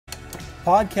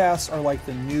Podcasts are like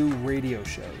the new radio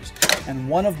shows, and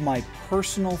one of my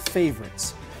personal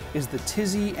favorites is the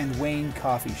Tizzy and Wayne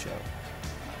Coffee Show.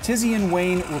 Tizzy and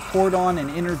Wayne report on and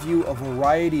interview a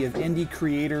variety of indie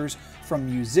creators, from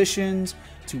musicians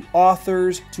to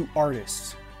authors to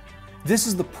artists. This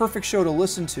is the perfect show to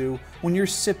listen to when you're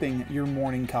sipping your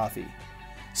morning coffee.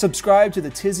 Subscribe to the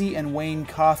Tizzy and Wayne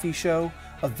Coffee Show,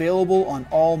 available on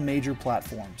all major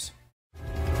platforms.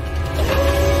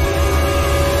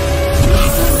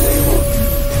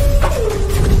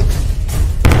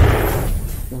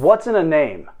 What's in a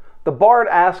name? The bard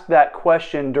asked that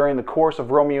question during the course of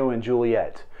Romeo and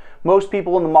Juliet. Most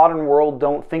people in the modern world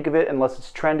don't think of it unless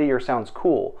it's trendy or sounds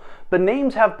cool. But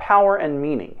names have power and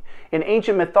meaning. In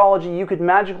ancient mythology, you could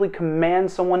magically command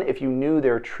someone if you knew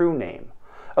their true name.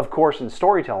 Of course, in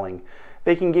storytelling,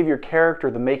 they can give your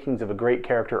character the makings of a great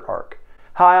character arc.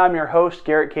 Hi, I'm your host,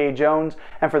 Garrett K. Jones,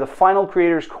 and for the final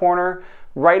Creator's Corner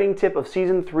writing tip of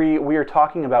Season 3, we are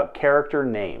talking about character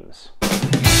names.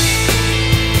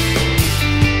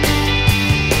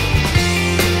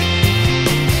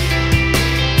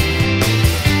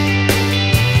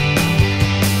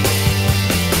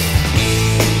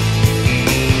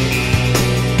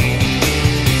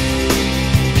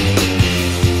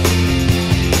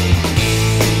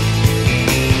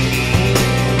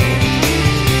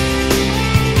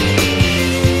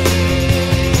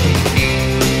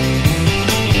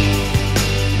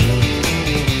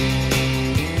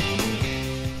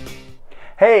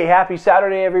 Hey, happy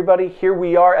Saturday everybody. Here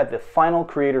we are at the final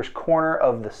Creator's Corner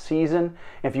of the season.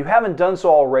 If you haven't done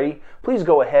so already, please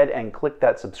go ahead and click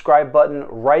that subscribe button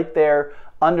right there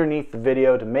underneath the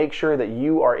video to make sure that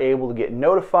you are able to get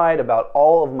notified about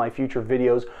all of my future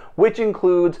videos, which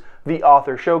includes the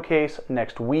Author Showcase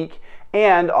next week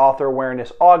and Author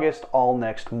Awareness August all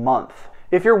next month.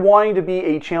 If you're wanting to be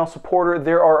a channel supporter,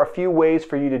 there are a few ways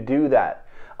for you to do that.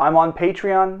 I'm on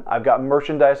Patreon, I've got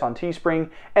merchandise on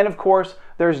Teespring, and of course,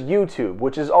 there's YouTube,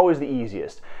 which is always the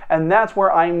easiest. And that's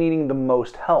where I'm needing the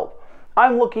most help.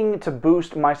 I'm looking to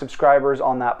boost my subscribers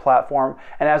on that platform,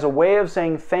 and as a way of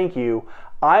saying thank you,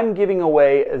 I'm giving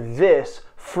away this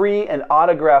free and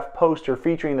autographed poster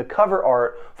featuring the cover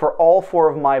art for all 4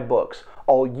 of my books.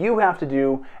 All you have to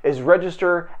do is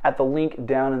register at the link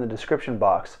down in the description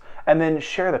box, and then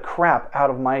share the crap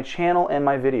out of my channel and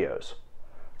my videos.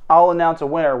 I'll announce a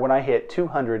winner when I hit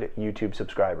 200 YouTube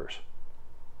subscribers.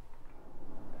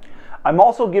 I'm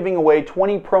also giving away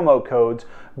 20 promo codes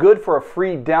good for a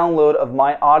free download of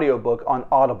my audiobook on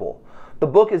Audible. The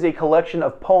book is a collection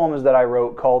of poems that I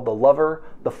wrote called The Lover,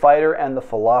 The Fighter, and The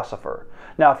Philosopher.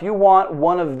 Now, if you want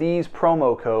one of these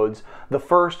promo codes, the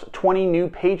first 20 new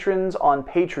patrons on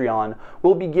Patreon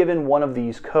will be given one of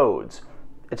these codes.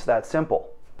 It's that simple.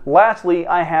 Lastly,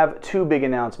 I have 2 big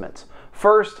announcements.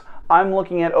 First, I'm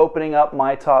looking at opening up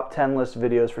my top 10 list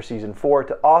videos for Season 4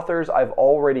 to authors I've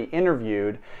already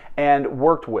interviewed and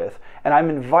worked with. And I'm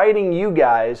inviting you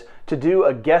guys to do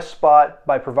a guest spot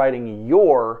by providing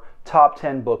your top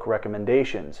 10 book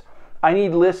recommendations. I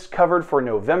need lists covered for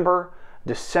November,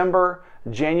 December,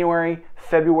 January,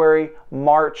 February,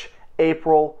 March,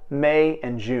 April, May,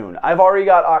 and June. I've already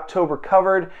got October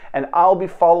covered, and I'll be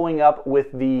following up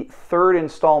with the 3rd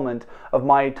installment of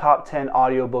my top 10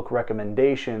 audiobook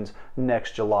recommendations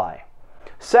next July.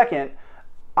 Second,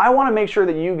 I want to make sure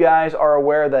that you guys are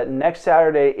aware that next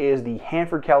Saturday is the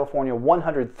Hanford, California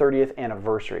 130th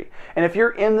anniversary. And if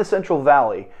you're in the Central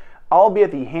Valley, I'll be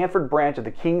at the Hanford Branch of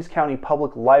the Kings County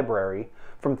Public Library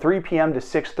from 3 p.m. to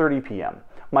 6:30 p.m.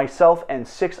 Myself and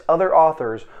 6 other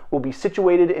authors will be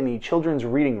situated in the Children's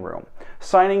Reading Room,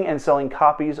 signing and selling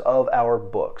copies of our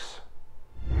books.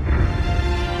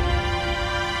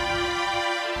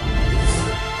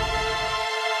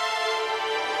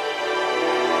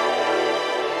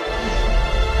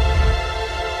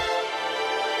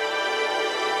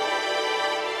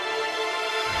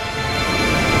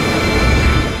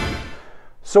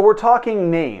 So we're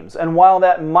talking names, and while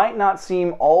that might not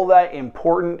seem all that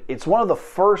important, it's one of the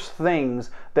first things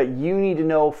that you need to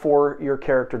know for your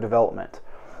character development.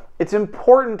 It's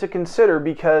important to consider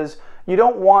because you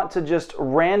don't want to just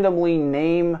randomly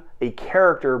name a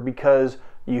character because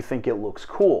you think it looks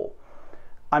cool.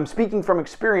 I'm speaking from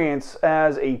experience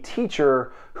as a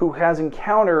teacher who has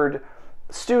encountered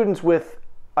students with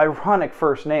ironic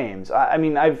first names. I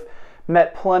mean, I've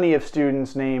met plenty of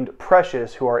students named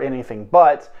Precious who are anything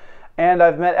but, and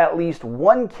I've met at least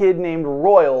one kid named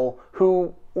Royal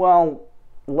who, well,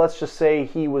 let's just say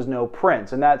he was no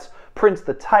Prince, and that's Prince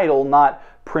the title, not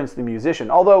Prince the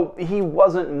musician, although he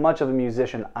wasn't much of a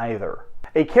musician either.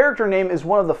 A character name is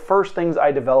one of the first things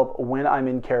I develop when I'm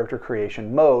in character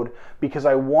creation mode because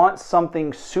I want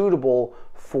something suitable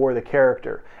for the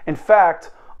character. In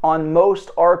fact, on most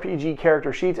RPG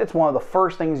character sheets, it's one of the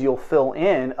first things you'll fill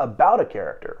in about a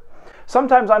character.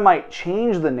 Sometimes I might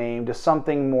change the name to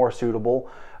something more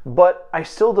suitable, but I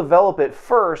still develop it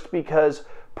first because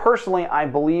personally I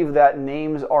believe that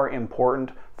names are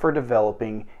important for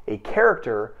developing a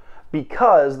character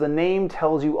because the name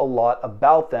tells you a lot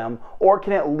about them or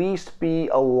can at least be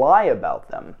a lie about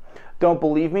them. Don't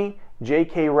believe me?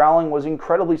 J.K. Rowling was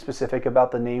incredibly specific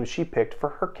about the names she picked for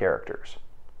her characters.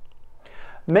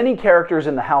 Many characters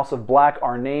in the House of Black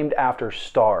are named after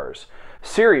stars.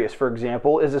 Sirius, for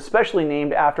example, is especially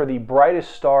named after the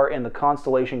brightest star in the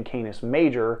constellation Canis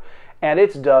Major, and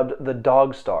it's dubbed the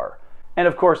Dog Star. And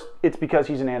of course, it's because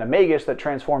he's an animagus that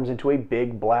transforms into a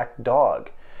big black dog.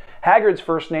 Hagrid's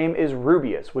first name is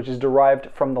Rubeus, which is derived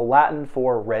from the Latin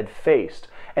for red-faced,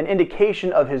 an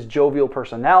indication of his jovial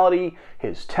personality,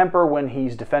 his temper when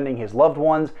he's defending his loved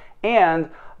ones, and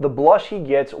the blush he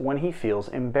gets when he feels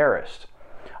embarrassed.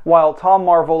 While Tom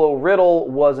Marvolo Riddle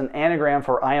was an anagram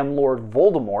for I am Lord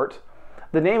Voldemort,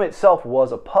 the name itself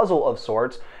was a puzzle of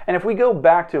sorts, and if we go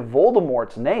back to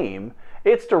Voldemort's name,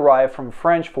 it's derived from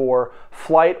French for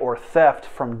flight or theft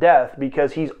from death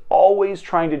because he's always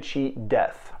trying to cheat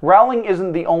death. Rowling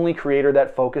isn't the only creator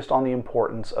that focused on the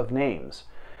importance of names.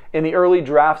 In the early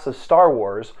drafts of Star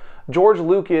Wars, George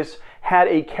Lucas had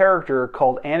a character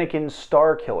called Anakin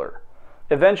Starkiller.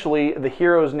 Eventually, the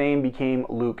hero's name became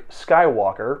Luke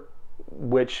Skywalker,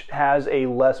 which has a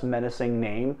less menacing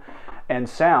name and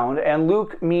sound, and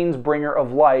Luke means bringer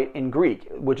of light in Greek,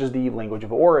 which is the language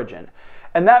of origin.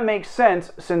 And that makes sense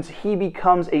since he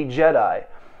becomes a Jedi.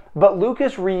 But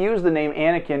Lucas reused the name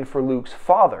Anakin for Luke's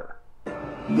father.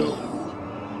 No,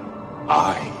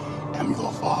 I am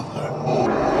your father.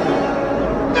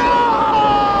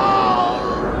 No!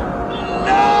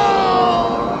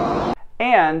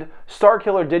 And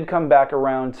Starkiller did come back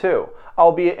around too,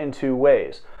 albeit in two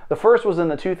ways. The first was in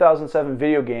the 2007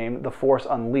 video game The Force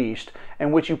Unleashed,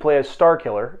 in which you play as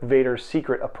Starkiller, Vader's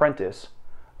secret apprentice.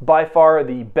 By far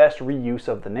the best reuse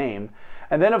of the name.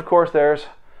 And then of course there's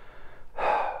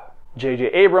J.J.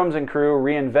 Abrams and crew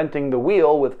reinventing the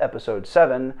wheel with Episode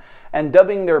 7 and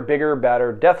dubbing their bigger,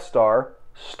 badder Death Star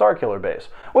Starkiller Base,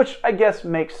 which I guess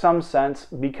makes some sense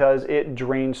because it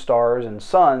drains stars and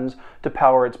suns to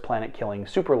power its planet-killing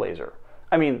super laser.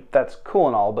 I mean, that's cool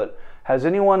and all, but has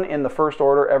anyone in the First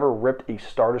Order ever ripped a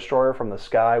Star Destroyer from the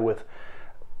sky with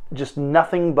just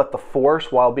nothing but the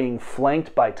Force while being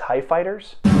flanked by TIE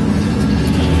fighters?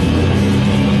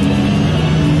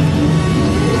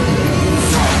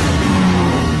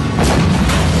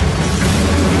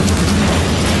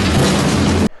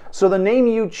 So the name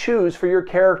you choose for your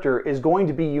character is going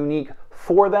to be unique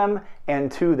for them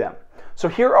and to them. So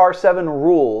here are 7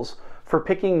 rules for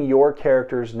picking your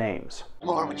character's names.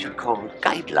 More what you call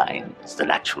guidelines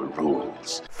than actual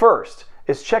rules. First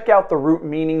is check out the root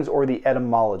meanings or the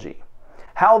etymology.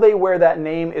 How they wear that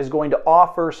name is going to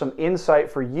offer some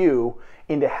insight for you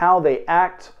into how they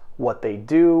act, what they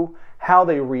do, how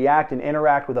they react and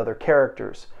interact with other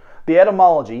characters. The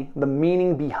etymology, the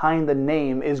meaning behind the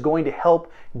name, is going to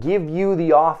help give you,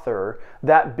 the author,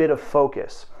 that bit of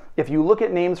focus. If you look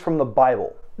at names from the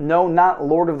Bible, no, not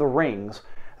Lord of the Rings,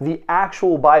 the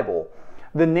actual Bible,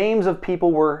 the names of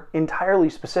people were entirely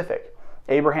specific.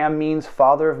 Abraham means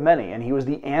father of many, and he was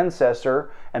the ancestor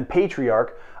and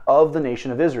patriarch of the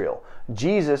nation of Israel.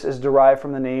 Jesus is derived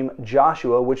from the name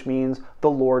Joshua, which means the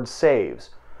Lord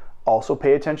saves. Also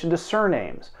pay attention to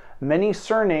surnames. Many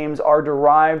surnames are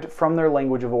derived from their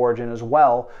language of origin as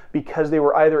well because they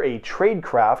were either a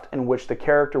tradecraft in which the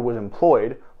character was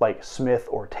employed, like Smith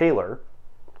or Taylor,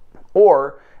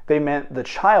 or they meant the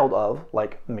child of,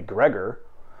 like McGregor,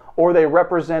 or they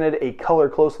represented a color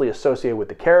closely associated with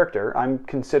the character. I'm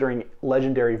considering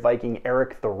legendary Viking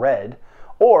Eric the Red,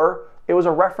 or it was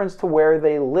a reference to where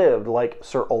they lived, like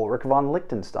Sir Ulrich von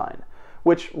Liechtenstein,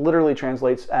 which literally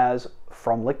translates as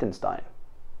from Liechtenstein.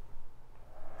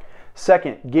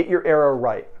 Second, get your era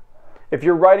right. If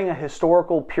you're writing a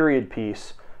historical period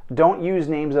piece, don't use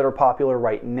names that are popular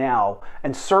right now,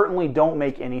 and certainly don't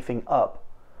make anything up.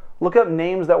 Look up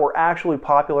names that were actually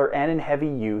popular and in heavy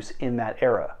use in that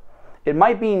era. It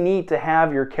might be neat to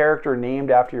have your character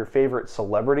named after your favorite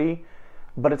celebrity,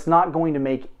 but it's not going to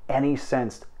make any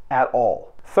sense at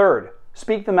all. Third,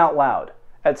 speak them out loud.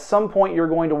 At some point you're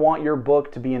going to want your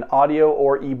book to be in audio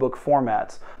or ebook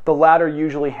formats, the latter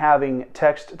usually having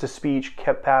text-to-speech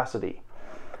capacity.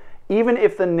 Even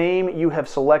if the name you have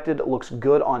selected looks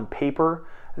good on paper,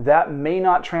 that may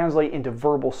not translate into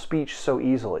verbal speech so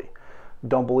easily.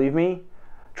 Don't believe me?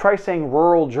 Try saying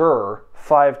rural juror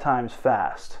 5 times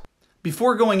fast.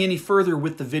 Before going any further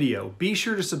with the video, be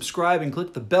sure to subscribe and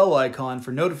click the bell icon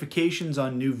for notifications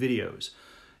on new videos.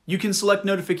 You can select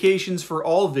notifications for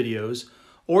all videos,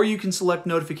 or you can select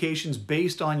notifications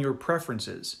based on your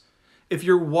preferences. If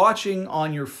you're watching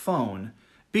on your phone,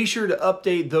 be sure to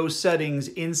update those settings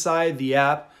inside the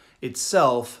app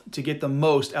itself to get the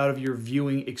most out of your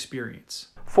viewing experience.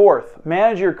 Fourth,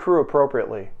 manage your crew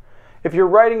appropriately. If you're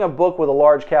writing a book with a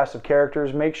large cast of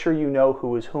characters, make sure you know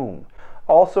who is whom.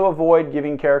 Also avoid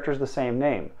giving characters the same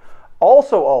name.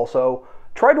 Also,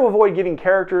 try to avoid giving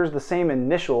characters the same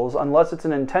initials unless it's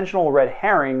an intentional red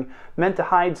herring meant to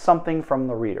hide something from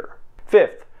the reader.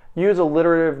 Fifth, use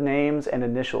alliterative names and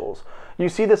initials. You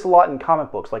see this a lot in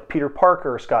comic books like Peter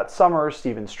Parker, Scott Summers,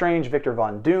 Stephen Strange, Victor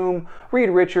Von Doom, Reed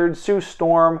Richards, Sue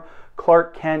Storm,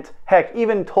 Clark Kent. Heck,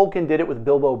 even Tolkien did it with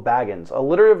Bilbo Baggins.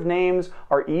 Alliterative names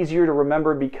are easier to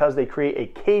remember because they create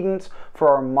a cadence for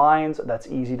our minds that's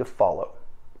easy to follow.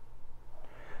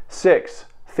 6.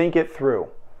 Think it through.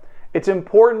 It's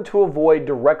important to avoid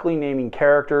directly naming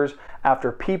characters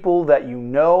after people that you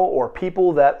know or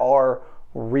people that are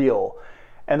real.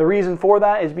 And the reason for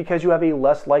that is because you have a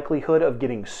less likelihood of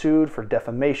getting sued for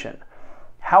defamation.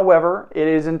 However, it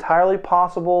is entirely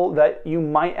possible that you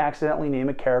might accidentally name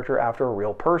a character after a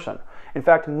real person. In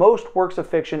fact, most works of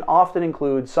fiction often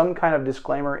include some kind of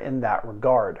disclaimer in that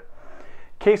regard.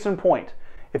 Case in point,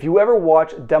 if you ever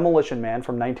watch Demolition Man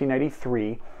from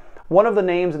 1993, one of the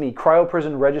names in the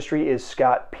cryoprison registry is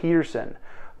Scott Peterson.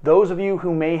 Those of you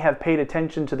who may have paid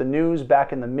attention to the news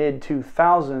back in the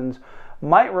mid-2000s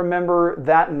might remember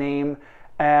that name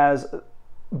as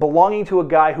belonging to a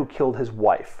guy who killed his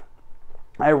wife.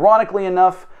 Ironically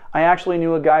enough, I actually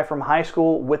knew a guy from high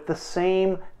school with the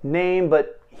same name,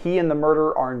 but he and the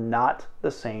murderer are not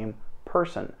the same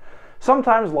person.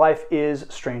 Sometimes life is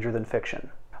stranger than fiction.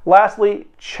 Lastly,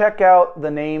 check out the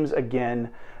names again.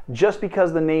 Just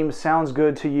because the name sounds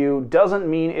good to you doesn't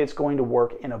mean it's going to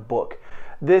work in a book.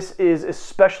 This is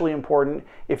especially important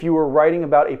if you are writing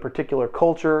about a particular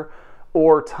culture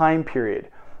or time period.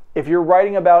 If you're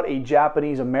writing about a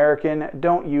Japanese American,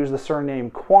 don't use the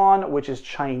surname Kwan, which is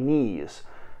Chinese.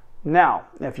 Now,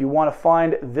 if you want to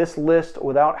find this list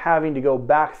without having to go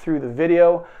back through the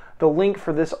video, the link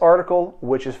for this article,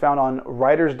 which is found on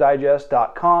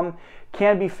writersdigest.com,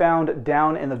 can be found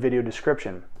down in the video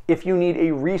description. If you need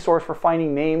a resource for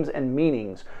finding names and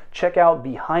meanings, check out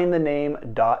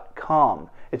behindthename.com.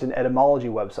 It's an etymology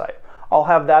website. I'll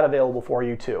have that available for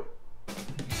you too.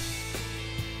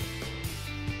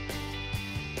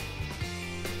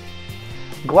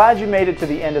 Glad you made it to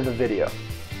the end of the video.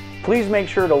 Please make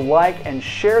sure to like and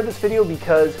share this video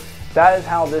because that is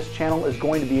how this channel is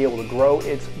going to be able to grow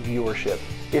its viewership.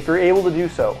 If you're able to do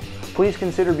so, please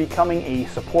consider becoming a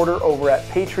supporter over at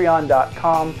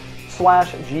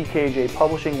patreon.com/GKJ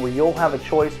Publishing, where you'll have a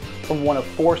choice from one of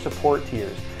 4 support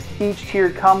tiers. Each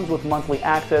tier comes with monthly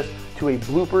access to a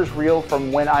bloopers reel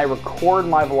from when I record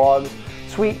my vlogs,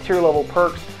 sweet tier level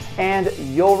perks, and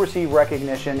you'll receive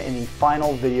recognition in the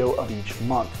final video of each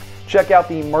month. Check out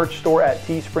the merch store at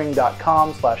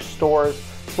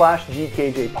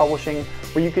teespring.com/stores/GKJ Publishing,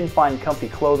 where you can find comfy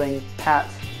clothing,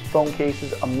 hats, phone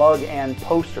cases, a mug, and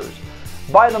posters.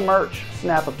 Buy the merch,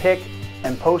 snap a pic,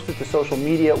 and post it to social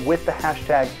media with the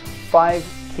hashtag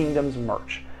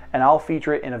 5kingdomsmerch, and I'll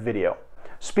feature it in a video.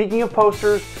 Speaking of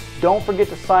posters, don't forget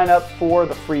to sign up for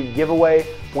the free giveaway.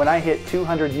 When I hit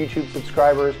 200 YouTube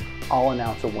subscribers, I'll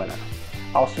announce a winner.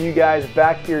 I'll see you guys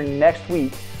back here next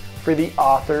week for the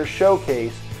Author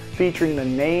Showcase, featuring the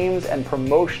names and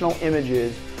promotional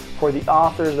images for the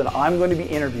authors that I'm going to be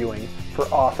interviewing for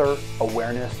Author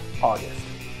Awareness August.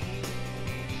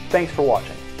 Thanks for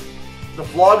watching. The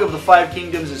vlog of the 5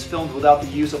 Kingdoms is filmed without the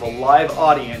use of a live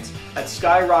audience at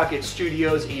Skyrocket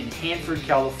Studios in Hanford,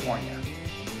 California.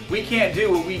 We can't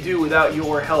do what we do without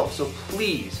your help, so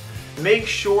please make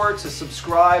sure to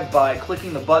subscribe by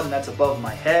clicking the button that's above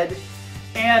my head,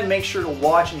 and make sure to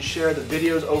watch and share the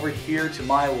videos over here to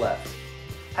my left.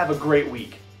 Have a great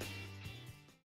week.